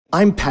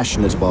I'm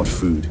passionate about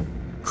food,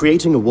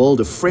 creating a world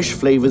of fresh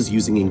flavors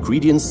using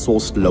ingredients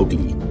sourced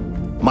locally.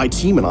 My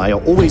team and I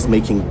are always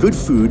making good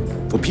food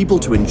for people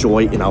to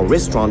enjoy in our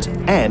restaurant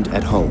and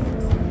at home.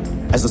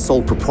 As a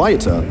sole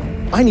proprietor,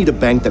 I need a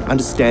bank that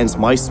understands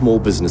my small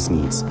business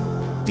needs.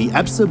 The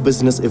Absa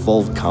Business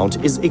Evolve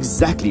account is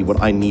exactly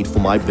what I need for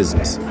my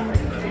business.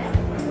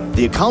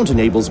 The account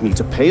enables me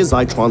to pay as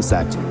I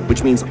transact,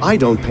 which means I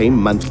don't pay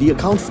monthly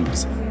account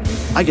fees.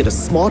 I get a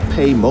Smart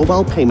Pay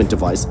mobile payment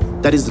device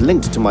that is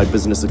linked to my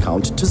business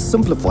account to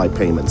simplify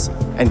payments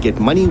and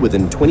get money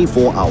within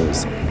 24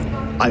 hours.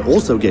 I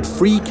also get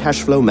free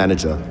Cash Flow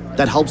Manager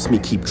that helps me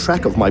keep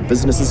track of my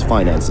business's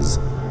finances.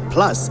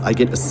 Plus, I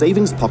get a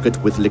savings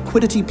pocket with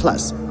Liquidity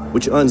Plus,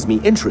 which earns me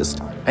interest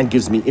and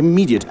gives me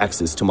immediate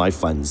access to my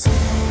funds.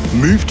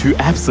 Move to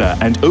Absa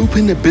and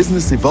open a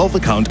Business Evolve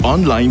account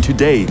online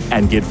today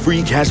and get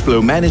free Cash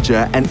Flow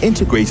Manager and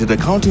integrated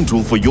accounting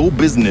tool for your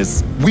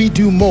business. We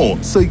do more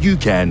so you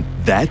can.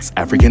 That's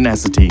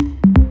Africanacity.